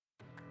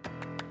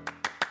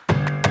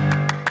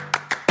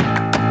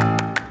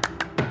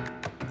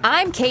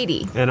I'm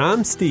Katie. And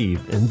I'm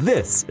Steve, and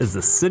this is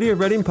the City of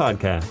Reading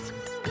Podcast.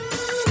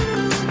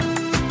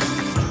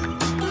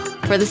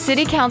 For the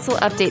City Council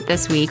update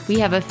this week, we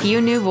have a few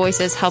new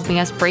voices helping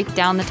us break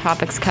down the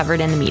topics covered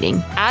in the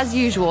meeting. As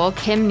usual,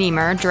 Kim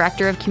Niemer,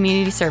 Director of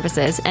Community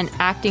Services and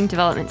Acting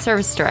Development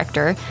Service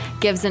Director,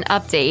 gives an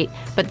update,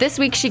 but this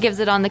week she gives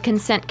it on the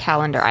consent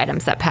calendar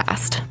items that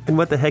passed. And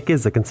what the heck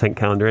is the consent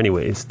calendar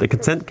anyways? The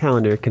consent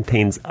calendar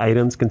contains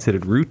items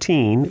considered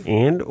routine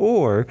and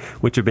or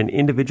which have been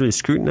individually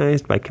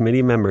scrutinized by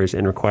committee members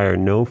and require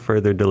no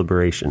further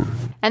deliberation.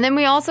 And then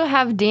we also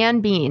have Dan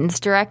Beans,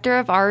 Director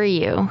of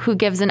REU, who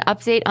gives an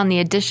update on the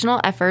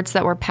additional efforts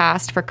that were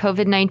passed for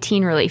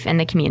COVID-19 relief in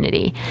the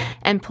community.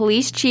 And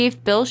Police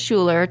Chief Bill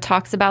Schuler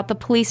talks about the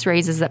police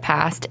raises that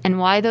passed and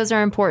why those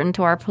are important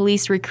to our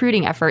police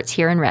recruiting efforts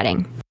here in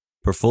Reading.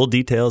 For full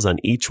details on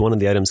each one of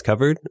the items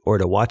covered or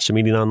to watch the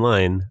meeting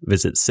online,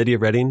 visit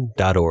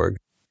cityofreading.org.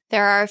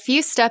 There are a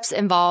few steps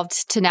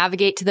involved to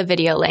navigate to the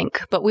video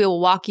link, but we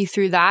will walk you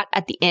through that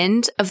at the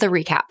end of the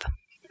recap.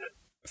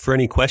 For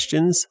any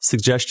questions,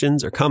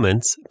 suggestions, or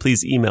comments,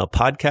 please email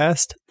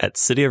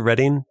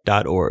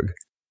podcast@cityofreading.org.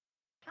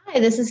 Hi,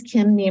 this is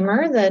Kim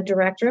Niemer, the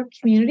Director of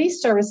Community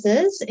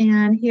Services,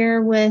 and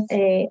here with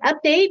a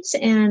update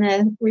and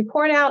a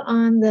report out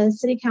on the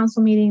City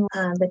Council meeting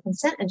on the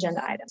consent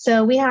agenda item.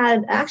 So we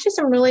had actually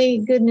some really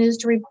good news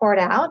to report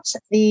out.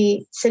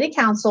 The City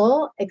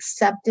Council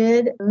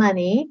accepted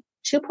money,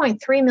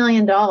 $2.3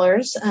 million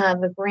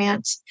of a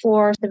grant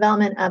for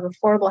development of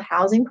affordable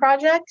housing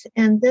project.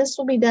 And this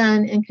will be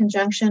done in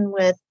conjunction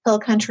with Hill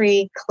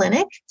Country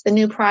Clinic, the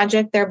new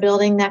project they're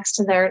building next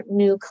to their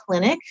new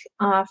clinic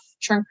off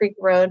Churn Creek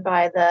Road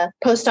by the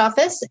post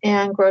office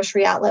and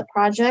grocery outlet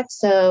project.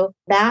 So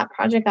that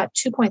project got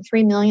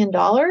 $2.3 million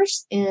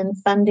in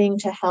funding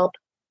to help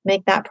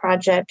make that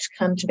project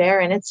come to bear,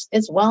 and it's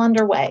well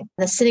underway.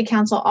 The City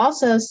Council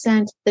also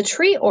sent the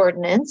tree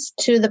ordinance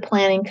to the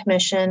Planning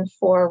Commission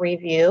for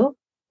review.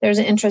 There's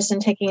an interest in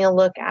taking a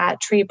look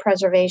at tree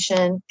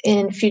preservation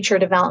in future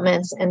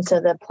developments, and so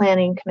the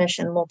Planning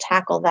Commission will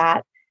tackle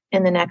that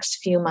in the next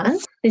few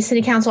months. The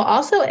City Council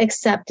also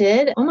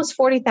accepted almost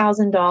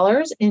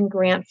 $40,000 in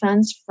grant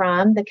funds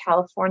from the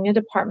California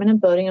Department of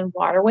Boating and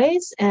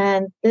Waterways,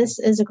 and this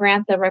is a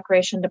grant the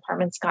Recreation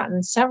Department's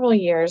gotten several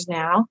years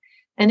now.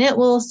 And it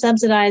will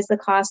subsidize the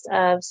cost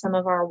of some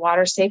of our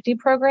water safety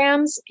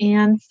programs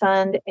and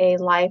fund a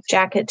life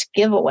jacket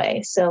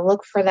giveaway. So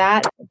look for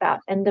that about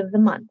end of the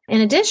month.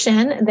 In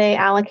addition, they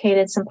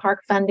allocated some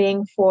park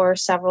funding for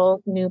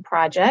several new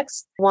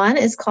projects. One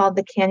is called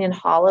the Canyon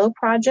Hollow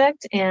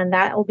Project, and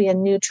that will be a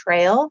new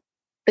trail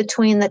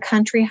between the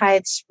Country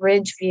Heights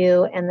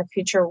Ridgeview and the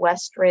future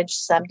West Ridge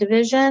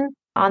subdivision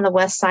on the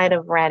west side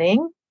of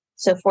Reading.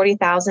 So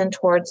 $40,000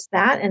 towards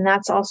that. And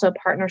that's also a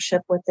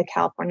partnership with the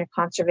California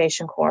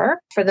Conservation Corps.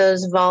 For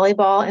those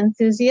volleyball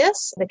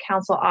enthusiasts, the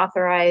council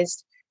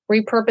authorized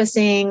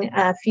repurposing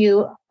a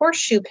few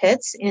horseshoe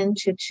pits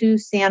into 2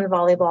 sand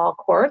volleyball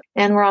courts.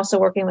 And we're also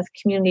working with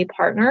community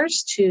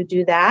partners to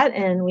do that.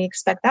 And we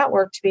expect that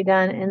work to be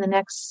done in the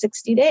next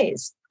 60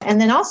 days. And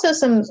then also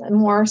some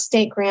more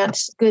state grant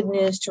good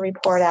news to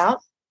report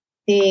out.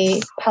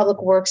 The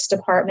Public Works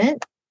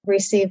Department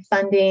received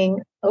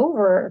funding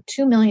over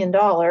 $2 million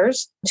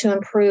to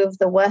improve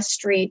the West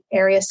Street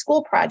area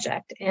school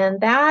project.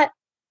 And that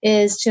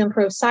is to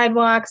improve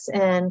sidewalks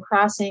and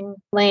crossing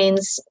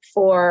lanes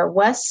for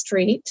West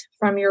Street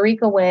from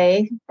Eureka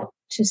Way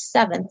to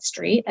 7th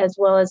Street, as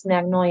well as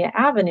Magnolia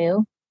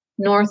Avenue,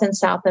 north and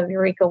south of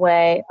Eureka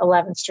Way,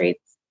 11th Street,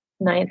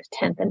 9th,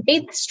 10th, and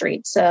 8th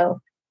Street.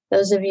 So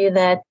those of you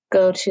that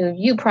go to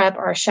UPrep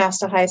or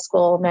Shasta High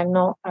School,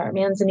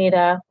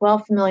 Manzanita, well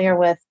familiar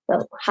with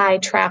the high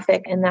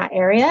traffic in that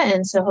area.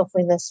 And so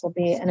hopefully this will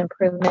be an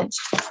improvement,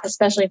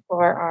 especially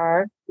for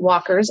our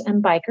walkers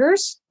and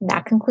bikers.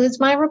 That concludes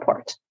my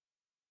report.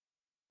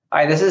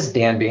 Hi, this is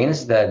Dan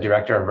Beans, the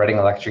Director of Reading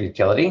Electric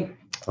Utility.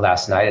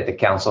 Last night at the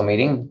council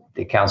meeting,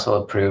 the council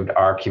approved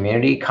our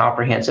Community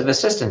Comprehensive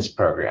Assistance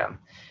Program.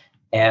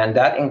 And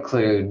that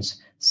includes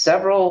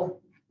several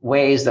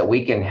ways that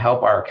we can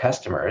help our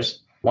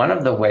customers. One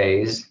of the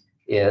ways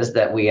is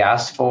that we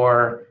ask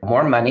for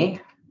more money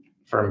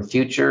from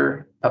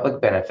future public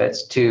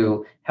benefits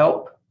to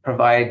help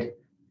provide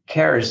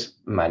CARES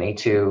money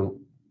to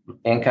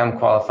income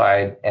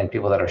qualified and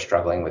people that are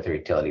struggling with their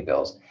utility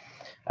bills.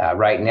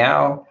 Right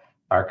now,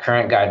 our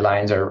current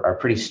guidelines are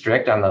pretty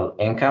strict on the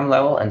income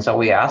level. And so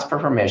we ask for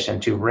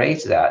permission to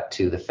raise that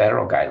to the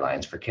federal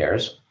guidelines for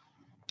CARES.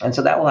 And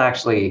so that will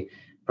actually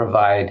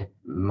provide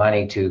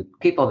money to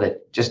people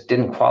that just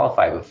didn't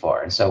qualify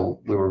before. And so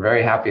we were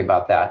very happy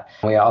about that.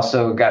 We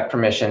also got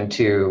permission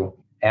to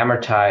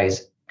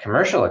amortize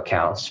commercial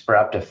accounts for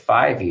up to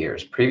 5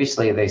 years.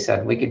 Previously, they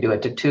said we could do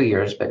it to 2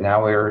 years, but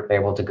now we're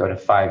able to go to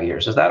 5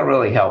 years. So that'll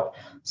really help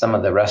some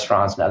of the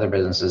restaurants and other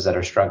businesses that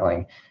are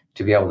struggling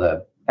to be able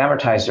to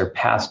amortize their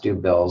past due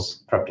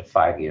bills for up to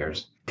 5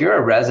 years. If you're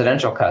a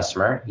residential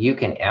customer, you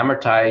can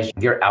amortize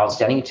your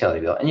outstanding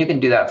utility bill, and you can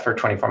do that for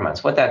 24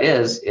 months. What that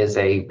is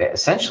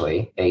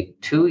essentially a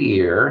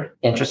 2-year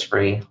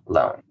interest-free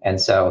loan. And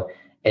so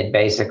it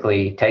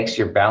basically takes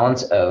your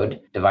balance owed,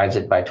 divides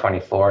it by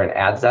 24, and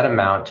adds that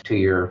amount to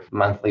your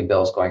monthly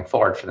bills going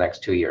forward for the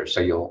next 2 years.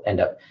 So you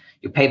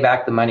pay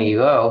back the money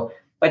you owe,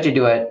 but you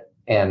do it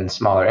in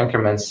smaller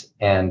increments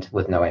and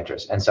with no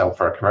interest. And so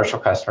for a commercial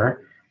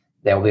customer,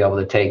 they'll be able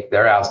to take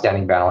their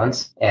outstanding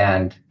balance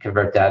and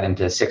convert that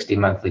into 60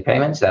 monthly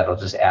payments. That'll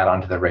just add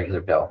on to the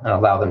regular bill and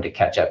allow them to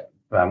catch up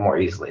more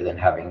easily than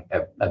having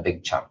a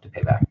big chunk to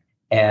pay back.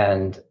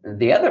 And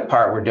the other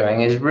part we're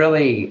doing is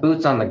really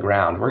boots on the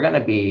ground. We're going to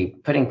be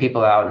putting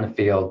people out in the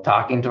field,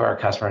 talking to our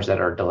customers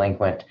that are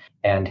delinquent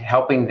and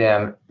helping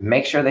them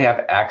make sure they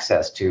have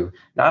access to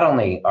not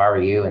only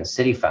REU and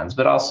city funds,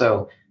 but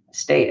also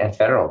state and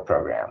federal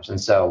programs.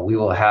 And so we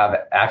will have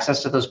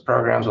access to those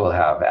programs, we'll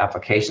have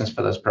applications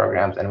for those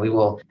programs, and we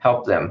will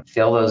help them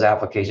fill those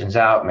applications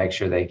out, make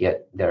sure they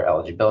get their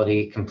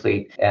eligibility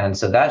complete. And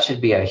so that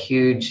should be a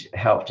huge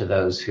help to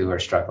those who are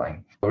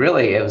struggling.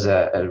 Really, it was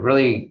a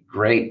really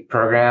great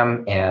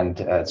program, and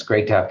it's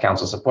great to have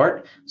council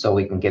support so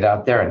we can get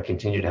out there and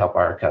continue to help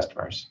our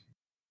customers.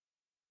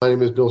 My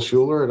name is Bill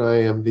Schuler, and I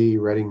am the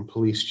Reading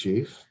Police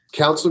Chief.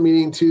 Council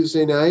meeting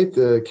Tuesday night,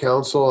 the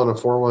council on a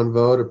 4-1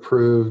 vote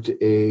approved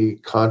a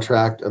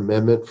contract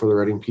amendment for the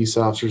Reading Peace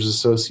Officers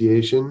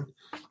Association.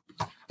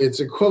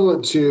 It's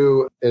equivalent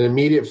to an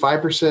immediate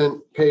 5%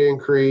 pay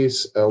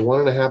increase, a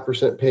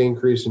 1.5% pay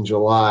increase in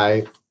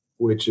July,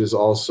 which is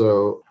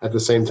also at the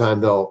same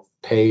time they'll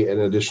pay an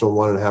additional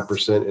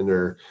 1.5% in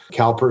their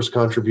CalPERS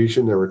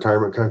contribution, their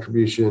retirement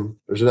contribution.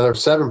 There's another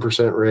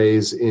 7%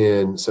 raise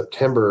in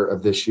September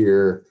of this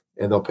year,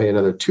 and they'll pay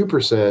another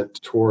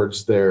 2%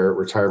 towards their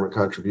retirement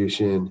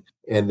contribution.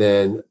 And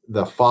then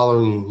the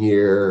following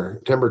year,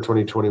 September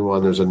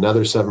 2021, there's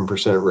another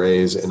 7%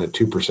 raise and a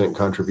 2%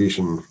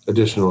 contribution,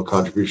 additional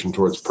contribution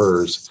towards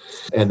PERS.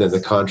 And then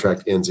the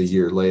contract ends a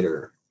year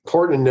later.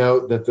 Important to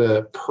note that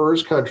the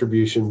PERS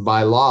contribution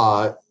by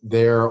law,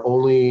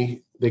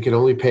 they can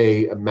only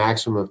pay a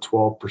maximum of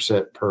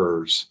 12%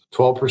 PERS,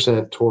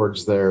 12%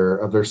 towards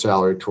their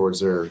salary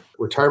towards their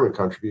retirement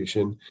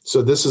contribution.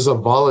 So this is a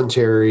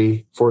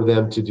voluntary for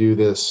them to do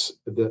this,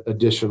 the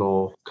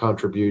additional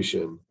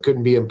contribution.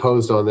 Couldn't be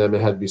imposed on them.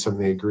 It had to be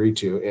something they agreed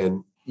to.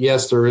 And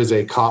yes, there is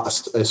a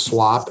cost, a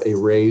swap, a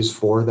raise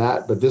for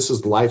that, but this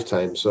is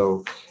lifetime.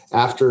 So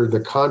after the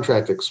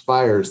contract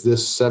expires,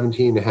 this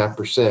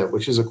 17.5%,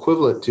 which is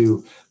equivalent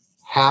to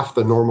half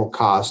the normal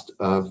cost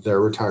of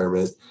their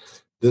retirement,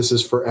 this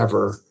is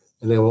forever,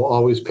 and they will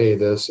always pay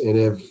this. And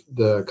if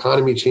the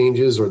economy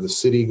changes or the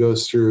city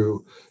goes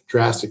through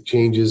drastic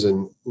changes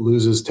and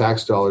loses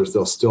tax dollars,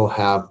 they'll still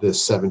have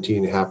this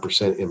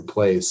 17.5% in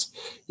place,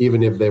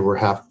 even if they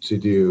have to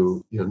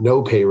do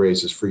no pay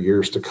raises for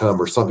years to come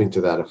or something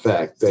to that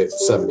effect. That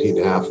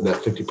 17.5% and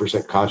that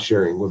 50% cost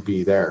sharing would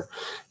be there.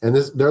 And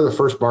they're the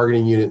first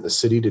bargaining unit in the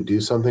city to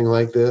do something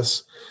like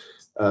this.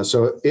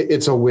 So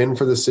it's a win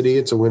for the city.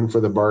 It's a win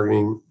for the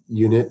bargaining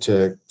unit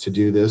to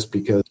do this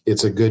because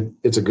it's a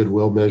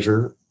goodwill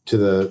measure to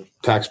the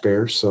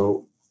taxpayers.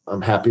 So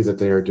I'm happy that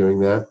they are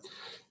doing that.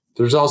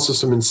 There's also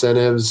some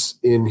incentives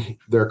in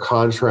their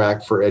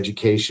contract for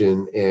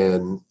education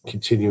and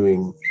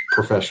continuing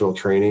professional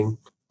training.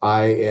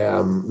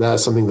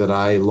 That's something that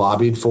I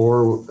lobbied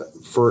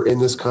for in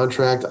this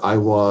contract. I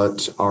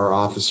want our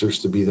officers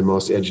to be the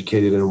most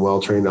educated and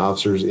well-trained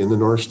officers in the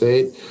North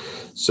State.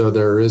 So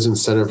there is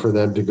incentive for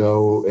them to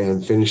go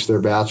and finish their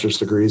bachelor's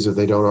degrees if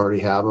they don't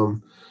already have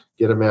them,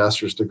 get a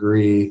master's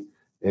degree,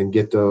 and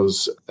get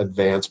those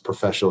advanced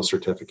professional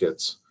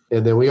certificates.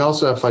 And then we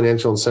also have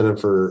financial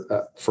incentive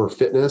for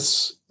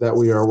fitness that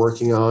we are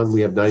working on. We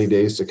have 90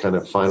 days to kind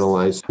of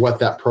finalize what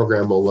that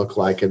program will look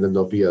like. And then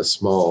there'll be a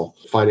small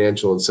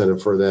financial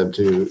incentive for them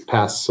to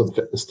pass some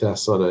fitness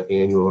tests on an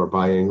annual or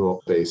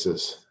biannual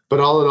basis. But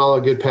all in all,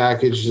 a good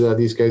package.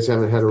 These guys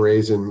haven't had a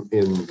raise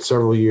in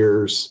several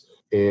years.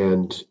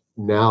 And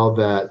now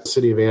that the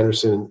City of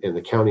Anderson and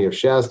the County of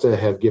Shasta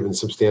have given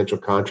substantial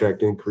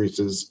contract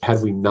increases,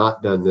 had we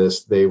not done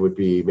this, they would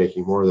be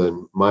making more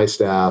than my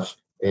staff.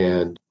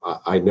 And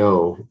I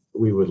know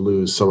we would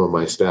lose some of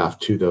my staff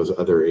to those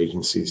other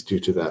agencies due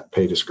to that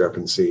pay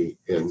discrepancy.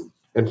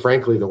 And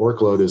frankly, the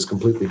workload is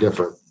completely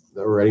different.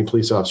 The Reading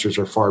police officers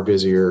are far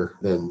busier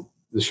than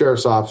the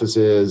sheriff's office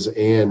is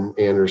and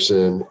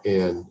Anderson,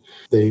 and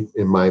they,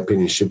 in my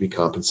opinion, should be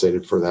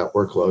compensated for that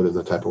workload and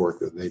the type of work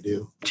that they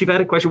do. Chief, I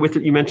had a question with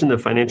it. You mentioned the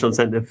financial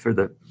incentive for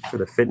the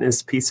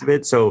fitness piece of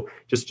it. So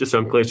just so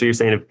I'm clear, so you're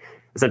saying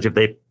essentially if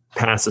they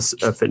pass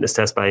a fitness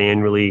test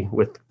biannually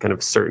with kind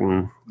of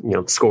certain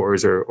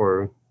scores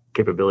or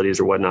capabilities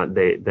or whatnot,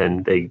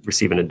 they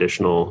receive an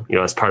additional,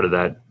 as part of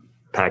that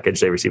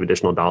package, they receive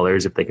additional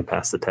dollars if they can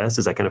pass the test.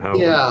 Is that kind of how?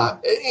 Yeah,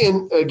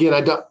 and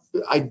again,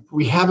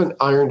 we haven't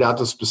ironed out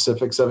the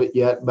specifics of it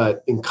yet,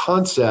 but in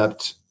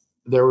concept,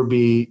 there would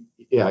be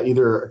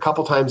either a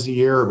couple times a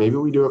year or maybe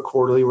we do it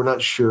quarterly. We're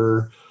not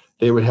sure.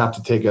 They would have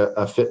to take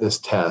a fitness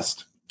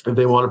test. if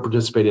they want to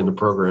participate in the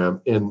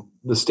program. And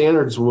the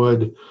standards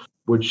would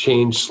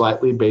change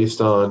slightly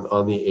based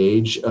on the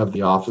age of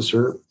the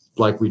officer,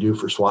 like we do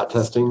for SWAT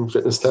testing,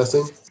 fitness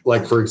testing.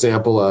 Like, for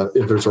example,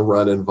 if there's a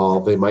run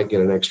involved, they might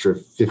get an extra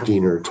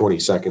 15 or 20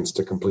 seconds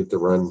to complete the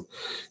run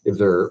if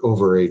they're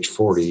over age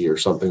 40 or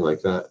something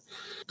like that.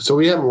 So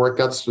we haven't worked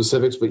out the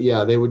specifics, but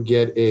yeah, they would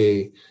get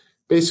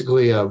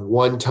basically a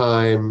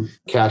one-time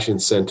cash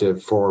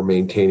incentive for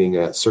maintaining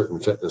a certain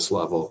fitness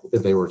level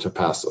if they were to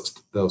pass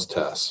those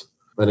tests.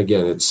 And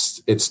again,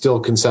 it's still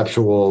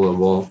conceptual, and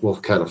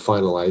we'll kind of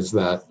finalize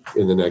that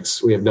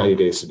we have 90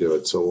 days to do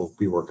it. So we'll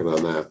be working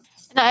on that.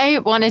 And I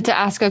wanted to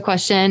ask a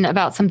question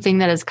about something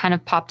that has kind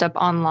of popped up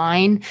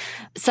online.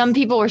 Some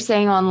people were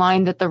saying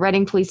online that the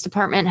Reading Police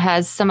Department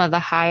has some of the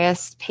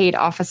highest paid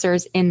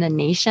officers in the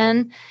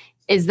nation.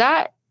 Is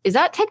that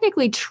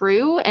technically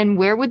true? And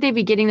where would they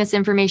be getting this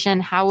information?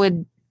 How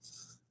would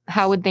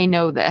they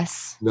know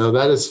this? No,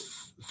 that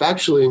is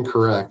factually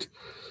incorrect.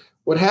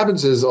 What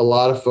happens is a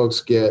lot of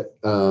folks get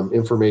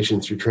information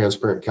through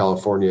Transparent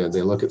California, and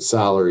they look at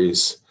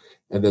salaries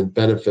and then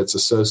benefits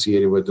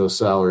associated with those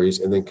salaries,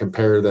 and then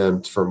compare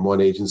them from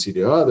one agency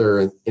to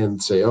other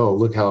and say, oh,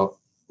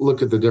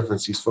 look at the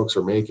difference these folks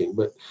are making.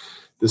 But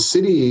the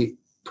city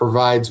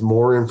provides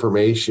more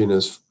information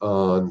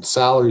on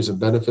salaries and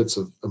benefits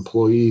of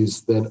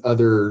employees than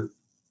other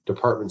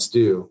departments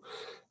do.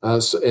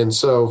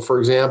 So, for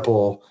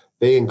example,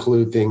 they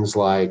include things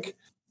like,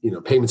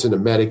 payments into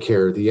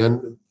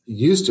Medicare,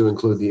 used to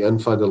include the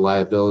unfunded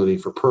liability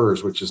for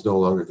PERS, which is no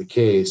longer the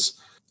case.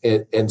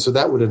 And so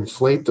that would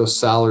inflate those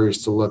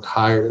salaries to look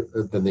higher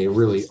than they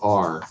really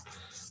are.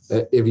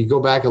 If you go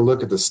back and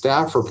look at the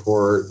staff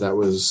report that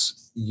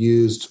was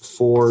used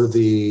for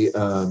the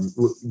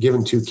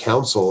given to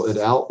council, it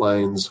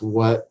outlines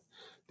what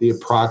the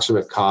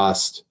approximate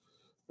cost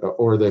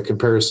or the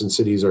comparison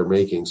cities are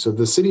making. So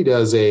the city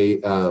does a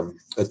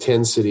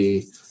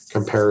 10-city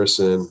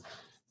comparison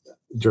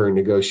during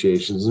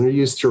negotiations, and they're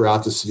used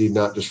throughout the city,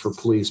 not just for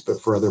police, but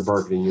for other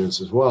bargaining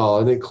units as well.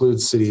 And it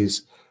includes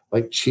cities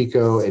like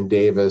Chico and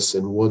Davis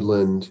and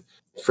Woodland.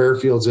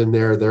 Fairfield's in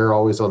there. They're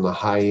always on the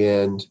high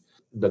end,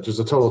 but there's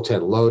a total of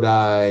 10.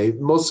 Lodi,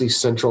 mostly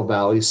Central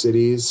Valley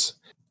cities.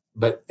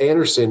 But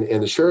Anderson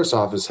and the Sheriff's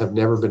Office have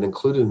never been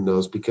included in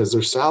those because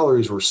their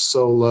salaries were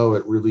so low,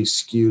 it really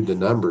skewed the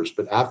numbers.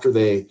 But after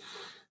they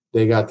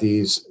got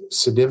these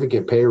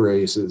significant pay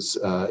raises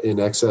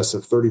in excess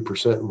of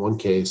 30% in one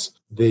case,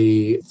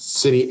 the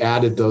city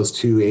added those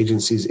two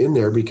agencies in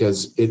there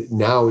because it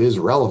now is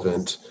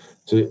relevant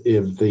to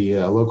if the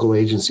local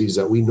agencies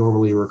that we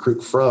normally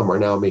recruit from are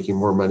now making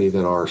more money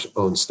than our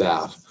own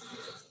staff.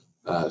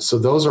 So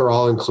those are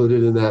all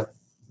included in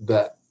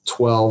that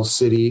 12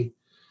 city.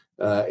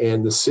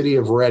 And the city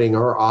of Reading,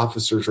 our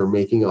officers are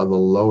making on the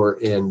lower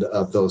end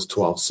of those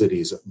 12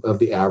 cities, of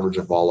the average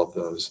of all of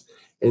those.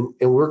 And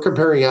we're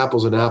comparing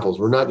apples and apples.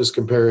 We're not just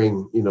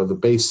comparing, the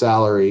base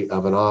salary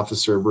of an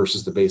officer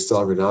versus the base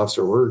salary of an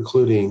officer. We're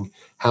including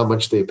how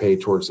much they pay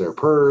towards their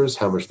PERS,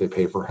 how much they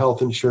pay for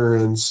health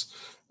insurance,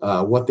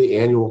 what the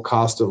annual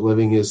cost of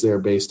living is there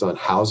based on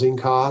housing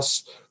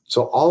costs.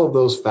 So all of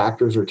those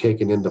factors are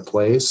taken into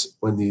place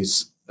when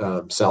these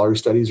salary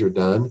studies are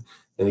done.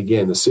 And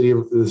again,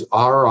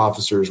 our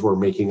officers were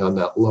making on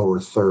that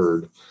lower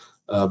third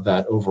of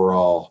that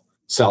overall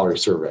salary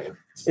survey.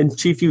 And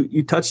Chief,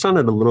 you touched on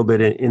it a little bit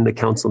in the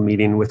council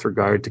meeting with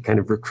regard to kind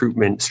of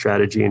recruitment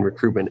strategy and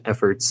recruitment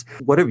efforts.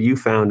 What have you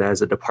found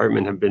as a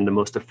department have been the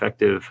most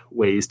effective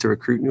ways to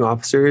recruit new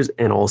officers?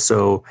 And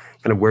also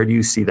kind of where do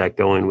you see that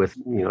going with,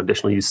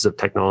 additional uses of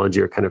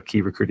technology or kind of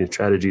key recruiting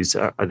strategies?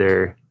 Are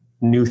there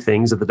new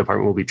things that the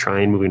department will be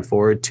trying moving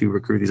forward to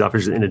recruit these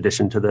officers in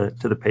addition to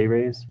the pay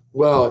raise?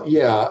 Well,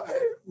 yeah.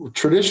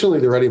 Traditionally,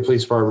 the Reading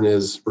Police Department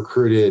is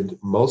recruited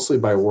mostly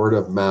by word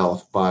of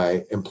mouth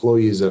by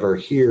employees that are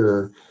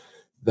here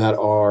that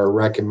are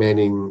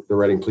recommending the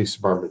Reading Police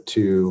Department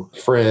to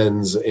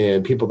friends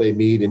and people they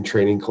meet in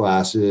training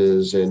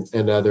classes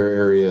and other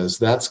areas.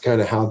 That's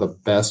kind of how the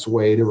best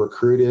way to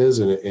recruit is,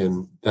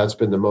 and that's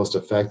been the most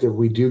effective.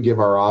 We do give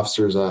our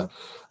officers a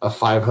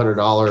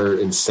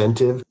 $500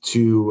 incentive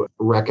to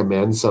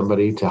recommend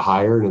somebody to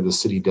hire. And if the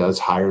city does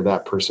hire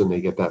that person,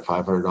 they get that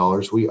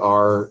 $500. We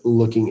are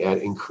looking at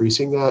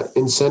increasing that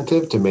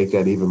incentive to make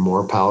that even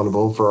more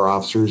palatable for our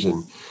officers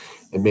and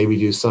maybe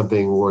do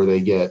something where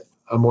they get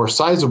a more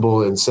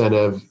sizable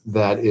incentive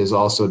that is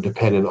also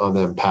dependent on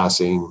them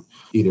passing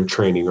either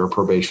training or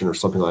probation or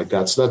something like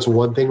that. So that's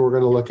one thing we're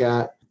going to look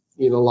at.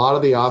 A lot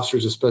of the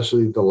officers,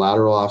 especially the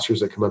lateral officers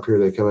that come up here,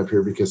 they come up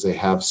here because they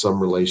have some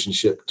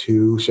relationship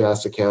to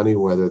Shasta County,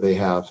 whether they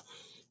have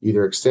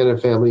either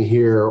extended family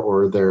here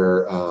or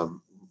they're,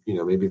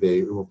 maybe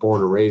they were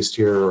born and raised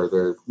here or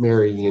they're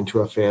marrying into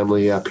a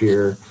family up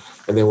here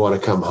and they want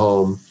to come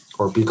home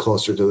or be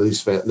closer to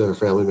their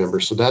family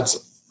members. So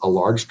that's a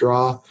large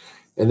draw.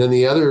 And then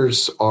the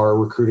others are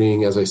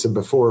recruiting, as I said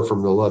before,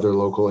 from the other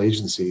local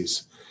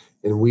agencies.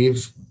 And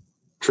we've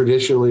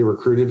traditionally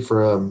recruited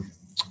from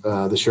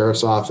the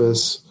Sheriff's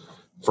Office,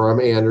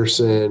 from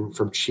Anderson,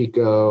 from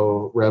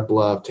Chico, Red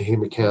Bluff,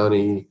 Tehama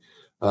County,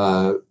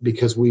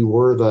 because we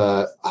were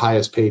the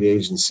highest paid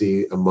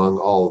agency among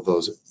all of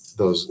those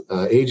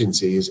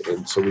agencies,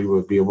 and so we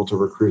would be able to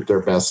recruit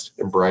their best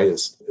and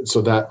brightest.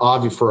 So that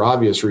for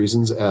obvious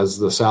reasons, as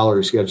the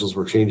salary schedules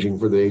were changing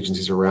for the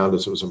agencies around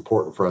us, it was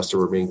important for us to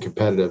remain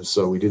competitive,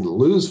 so we didn't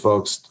lose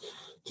folks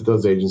to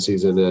those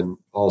agencies, and then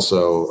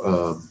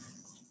also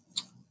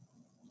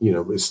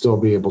still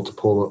be able to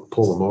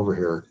pull them over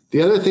here.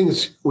 The other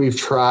things we've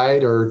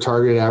tried are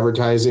targeted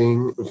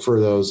advertising for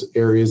those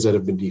areas that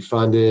have been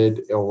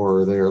defunded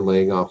or they're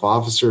laying off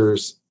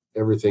officers,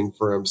 everything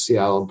from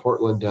Seattle and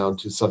Portland down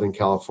to Southern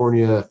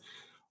California.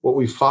 What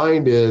we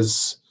find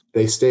is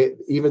they stay,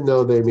 even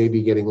though they may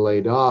be getting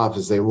laid off,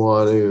 is they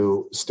want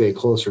to stay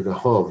closer to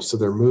home. So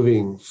they're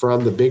moving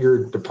from the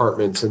bigger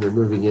departments and they're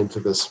moving into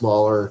the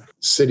smaller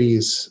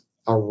cities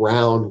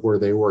around where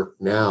they work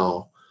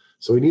now.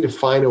 So we need to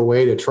find a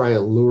way to try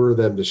and lure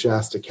them to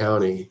Shasta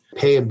County.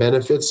 Pay and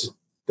benefits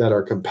that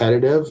are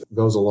competitive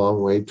goes a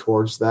long way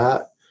towards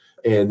that.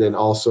 And then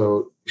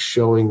also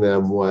showing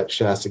them what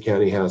Shasta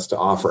County has to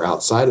offer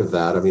outside of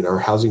that. I mean, our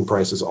housing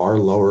prices are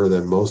lower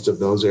than most of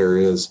those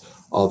areas,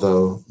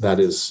 although that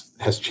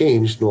has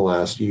changed in the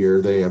last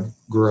year. They have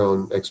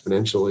grown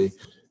exponentially.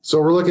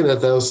 So we're looking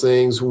at those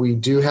things. We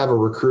do have a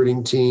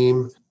recruiting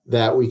team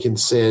that we can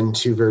send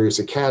to various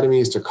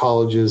academies, to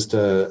colleges,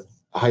 to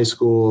high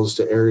schools,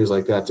 to areas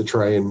like that to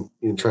try and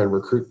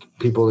recruit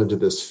people into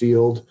this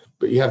field.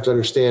 But you have to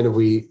understand, if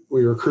we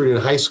recruit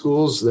in high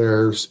schools,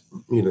 there's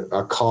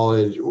a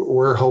college.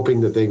 We're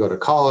hoping that they go to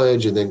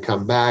college and then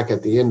come back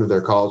at the end of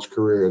their college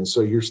career. And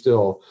so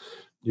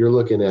you're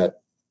looking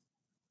at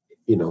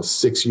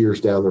 6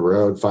 years down the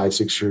road,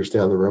 5-6 years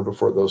down the road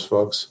before those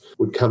folks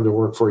would come to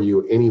work for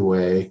you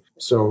anyway.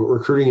 So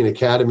recruiting in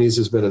academies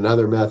has been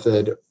another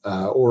method,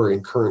 or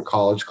in current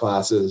college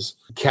classes.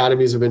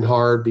 Academies have been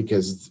hard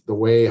because the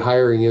way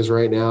hiring is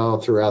right now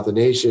throughout the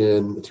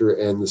nation,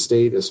 and the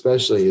state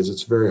especially, is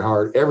it's very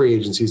hard. Every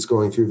agency is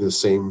going through the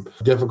same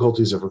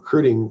difficulties of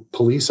recruiting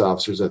police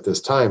officers at this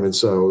time. And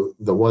so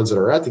the ones that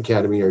are at the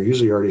academy are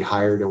usually already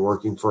hired and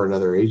working for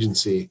another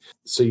agency.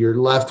 So you're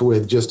left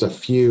with just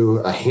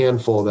a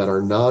handful that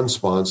are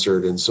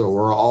non-sponsored. And so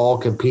we're all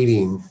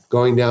competing,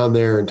 going down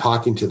there and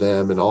talking to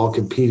them, and all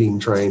competing,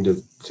 trying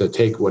to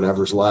take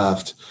whatever's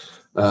left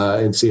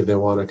and see if they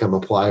want to come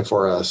apply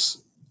for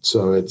us.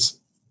 So it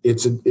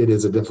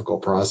is a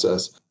difficult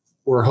process.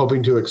 We're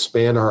hoping to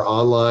expand our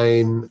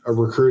online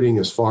recruiting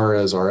as far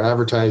as our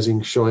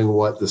advertising, showing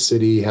what the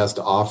city has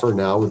to offer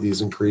now with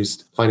these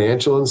increased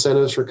financial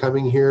incentives for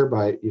coming here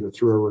by,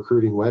 through a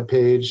recruiting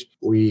webpage.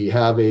 We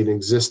have an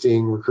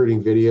existing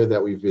recruiting video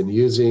that we've been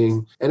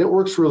using, and it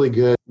works really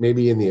good.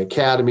 Maybe in the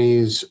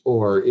academies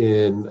or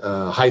in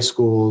high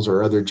schools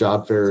or other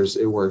job fairs,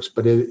 it works,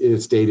 but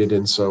it's dated.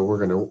 And so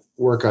we're going to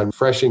work on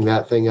freshening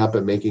that thing up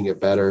and making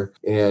it better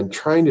and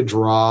trying to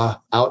draw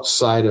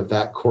outside of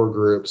that core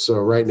group. So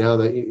right now,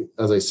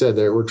 as I said,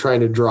 we're trying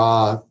to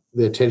draw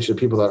the attention of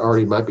people that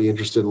already might be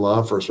interested in law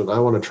enforcement. I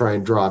want to try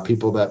and draw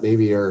people that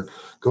maybe are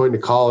going to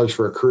college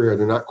for a career.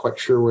 They're not quite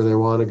sure where they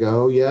want to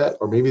go yet,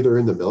 or maybe they're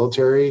in the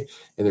military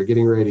and they're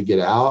getting ready to get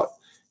out.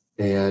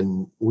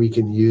 And we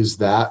can use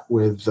that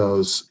with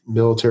those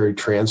military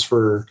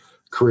transfer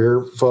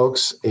career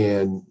folks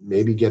and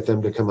maybe get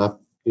them to come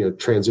up,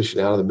 transition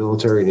out of the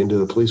military and into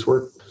the police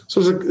work. So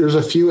there's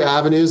a few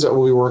avenues that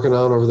we'll be working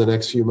on over the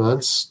next few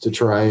months to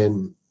try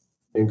and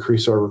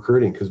increase our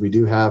recruiting, because we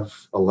do have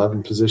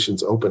 11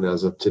 positions open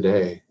as of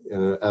today.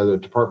 And as a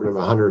department of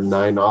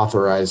 109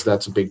 authorized,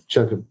 that's a big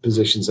chunk of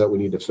positions that we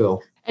need to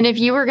fill. And if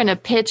you were going to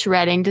pitch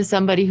Reading to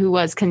somebody who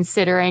was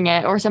considering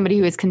it, or somebody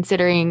who is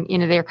considering,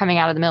 they're coming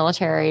out of the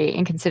military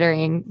and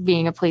considering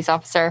being a police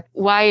officer,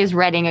 why is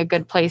Reading a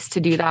good place to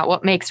do that?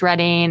 What makes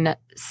Reading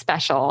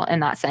special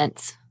in that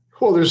sense?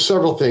 Well, there's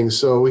several things.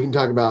 So we can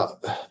talk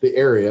about the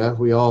area.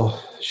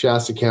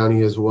 Shasta County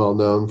is well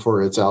known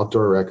for its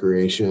outdoor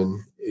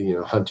recreation,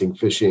 hunting,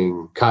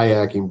 fishing,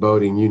 kayaking,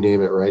 boating, you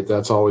name it, right?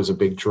 That's always a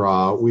big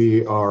draw.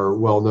 We are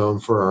well known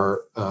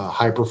for our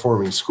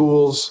high-performing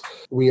schools.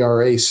 We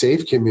are a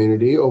safe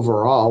community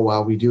overall.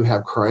 While we do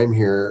have crime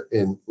here,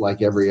 and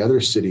like every other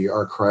city,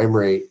 our crime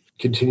rate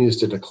continues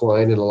to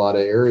decline in a lot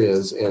of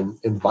areas, and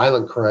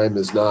violent crime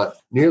is not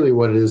nearly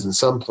what it is in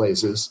some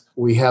places.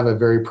 We have a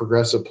very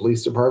progressive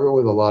police department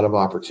with a lot of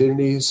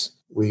opportunities.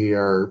 We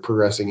are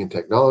progressing in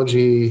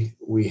technology.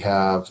 We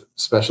have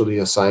specialty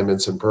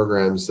assignments and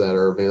programs that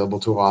are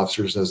available to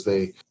officers as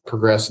they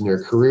progress in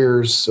their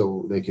careers.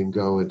 So they can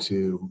go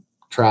into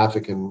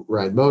traffic and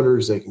ride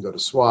motors. They can go to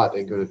SWAT.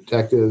 They can go to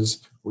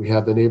detectives. We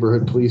have the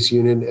neighborhood police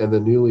unit and the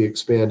newly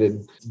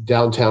expanded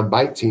downtown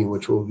bike team,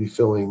 which we'll be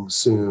filling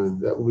soon,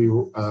 that will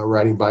be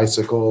riding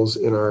bicycles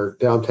in our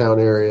downtown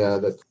area,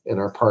 in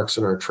our parks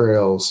and our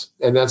trails.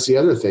 And that's the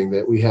other thing,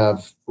 that we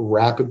have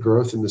rapid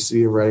growth in the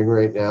city of Reading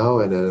right now,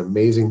 and an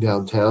amazing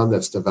downtown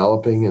that's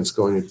developing. It's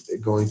going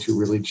to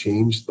really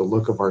change the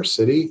look of our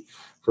city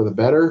for the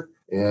better.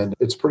 And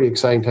it's a pretty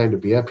exciting time to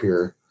be up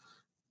here.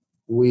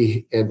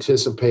 We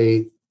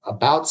anticipate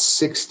about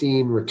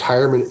 16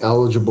 retirement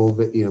eligible,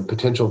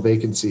 potential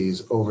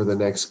vacancies over the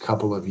next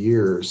couple of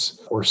years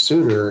or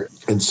sooner.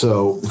 And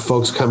so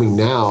folks coming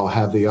now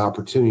have the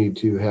opportunity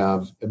to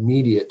have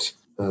immediate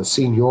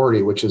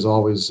seniority, which is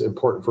always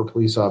important for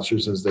police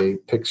officers as they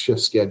pick shift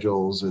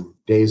schedules and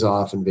days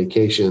off and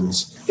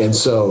vacations. And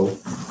so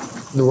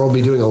we'll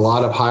be doing a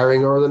lot of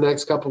hiring over the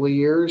next couple of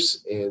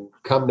years, and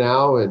come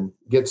now and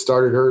get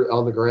started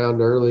on the ground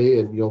early,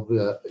 and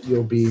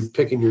you'll be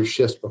picking your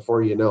shifts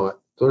before you know it.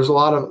 So there's a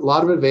lot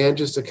of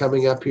advantages to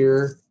coming up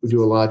here. We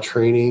do a lot of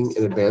training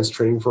and advanced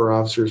training for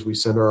our officers. We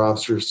send our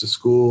officers to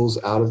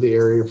schools out of the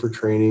area for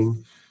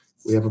training.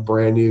 We have a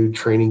brand new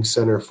training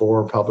center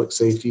for public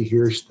safety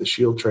here, the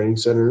Shield Training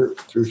Center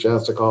through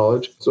Shasta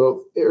College.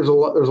 So there's a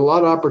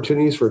lot of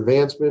opportunities for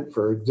advancement,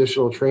 for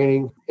additional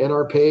training, and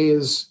our pay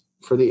is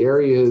for the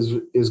area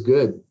is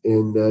good,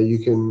 and you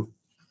can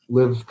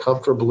live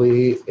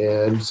comfortably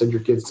and send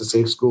your kids to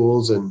safe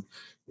schools and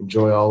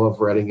enjoy all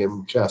of Reading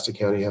and Shasta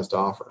County has to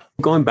offer.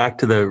 Going back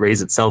to the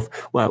raise itself,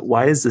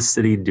 why is the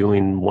city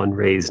doing one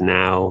raise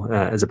now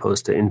as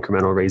opposed to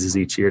incremental raises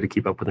each year to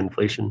keep up with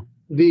inflation?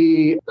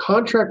 The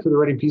contract for the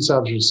Reading Peace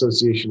Officers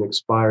Association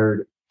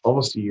expired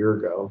almost a year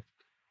ago.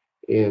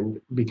 And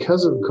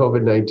because of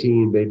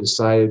COVID-19, they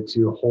decided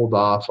to hold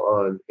off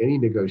on any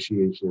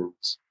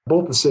negotiations,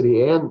 both the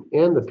city and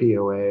the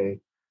POA,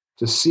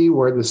 to see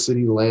where the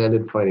city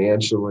landed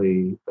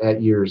financially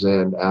at year's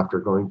end after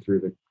going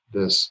through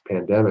this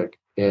pandemic.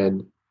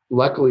 And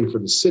luckily for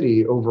the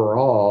city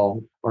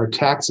overall, our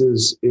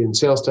taxes in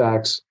sales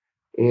tax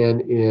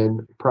and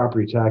in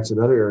property tax and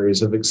other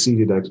areas have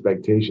exceeded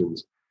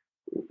expectations.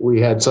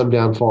 We had some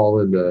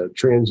downfall in the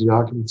transient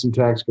occupancy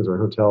tax because our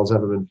hotels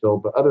haven't been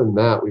filled. But other than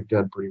that, we've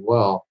done pretty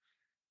well.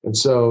 And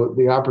so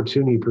the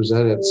opportunity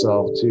presented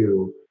itself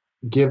to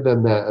give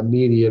them that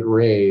immediate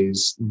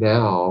raise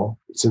now,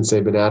 since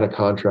they've been out of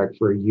contract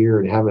for a year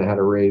and haven't had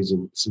a raise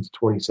since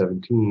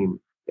 2017,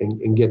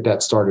 and get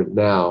that started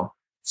now.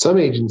 Some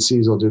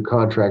agencies will do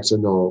contracts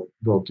and they'll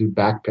do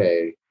back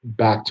pay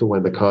back to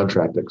when the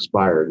contract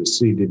expired. The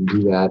city didn't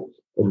do that,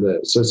 and the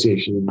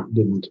association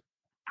didn't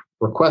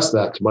request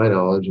that, to my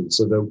knowledge. And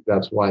so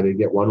that's why they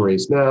get one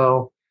raise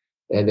now,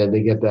 and then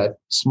they get that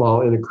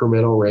small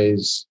incremental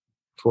raise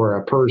for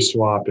a PERS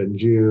swap in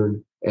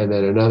June, and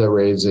then another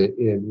raise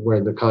in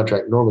where the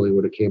contract normally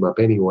would have came up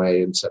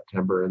anyway in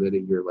September, and then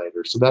a year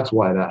later. So that's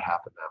why that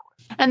happened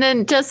that way. And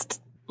then just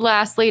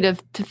lastly, to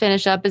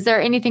finish up, is there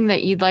anything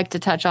that you'd like to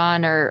touch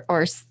on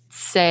or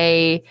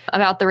say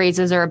about the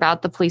raises or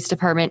about the police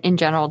department in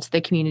general to the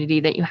community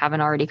that you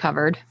haven't already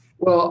covered?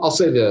 Well, I'll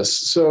say this.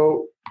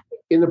 So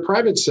in the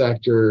private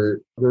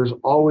sector, there's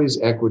always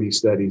equity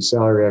studies,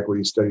 salary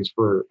equity studies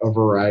for a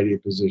variety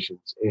of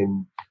positions.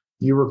 And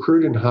you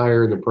recruit and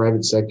hire in the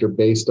private sector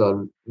based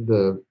on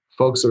the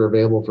folks that are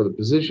available for the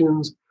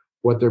positions,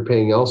 what they're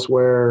paying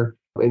elsewhere.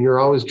 And you're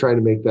always trying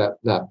to make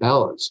that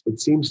balance. It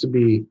seems to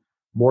be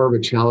more of a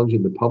challenge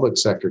in the public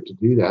sector to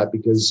do that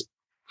because,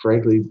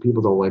 frankly,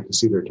 people don't like to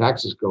see their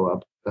taxes go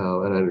up.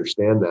 And I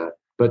understand that.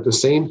 But the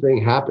same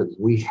thing happens.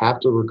 We have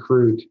to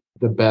recruit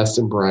the best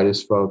and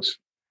brightest folks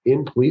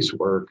in police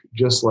work,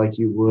 just like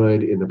you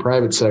would in the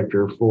private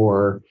sector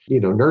for,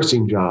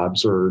 nursing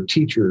jobs or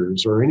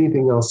teachers or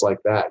anything else like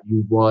that.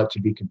 You want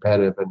to be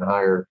competitive and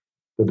hire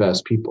the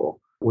best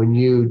people. When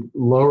you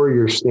lower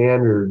your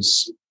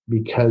standards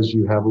because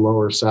you have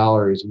lower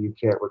salaries and you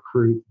can't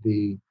recruit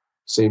the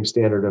same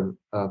standard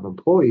of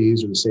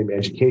employees or the same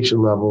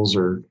education levels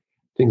or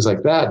things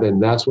like that, then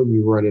that's when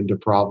you run into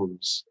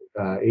problems.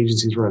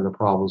 Agencies run into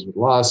problems with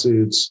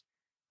lawsuits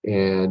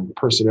and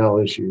personnel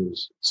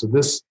issues. So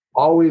this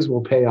always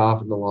will pay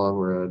off in the long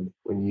run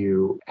when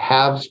you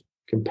have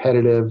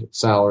competitive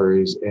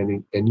salaries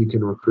and you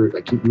can recruit.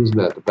 I keep using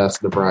that, the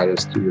best and the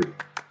brightest to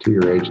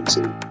your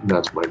agency. And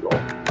that's my goal.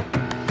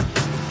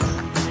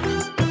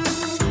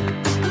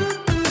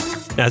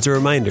 As a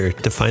reminder,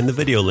 to find the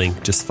video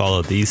link, just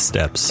follow these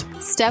steps.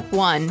 Step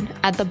 1.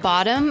 At the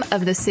bottom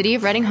of the City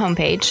of Reading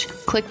homepage,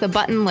 click the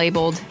button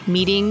labeled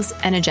Meetings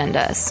and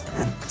Agendas.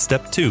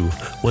 Step 2.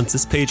 Once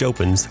this page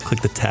opens,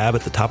 click the tab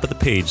at the top of the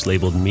page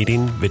labeled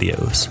Meeting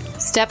Videos.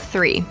 Step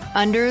 3.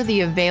 Under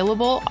the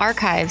Available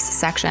Archives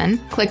section,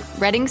 click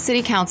Reading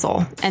City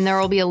Council, and there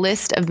will be a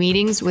list of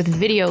meetings with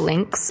video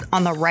links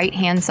on the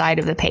right-hand side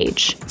of the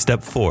page.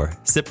 Step 4.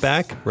 Sit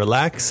back,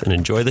 relax, and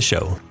enjoy the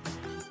show.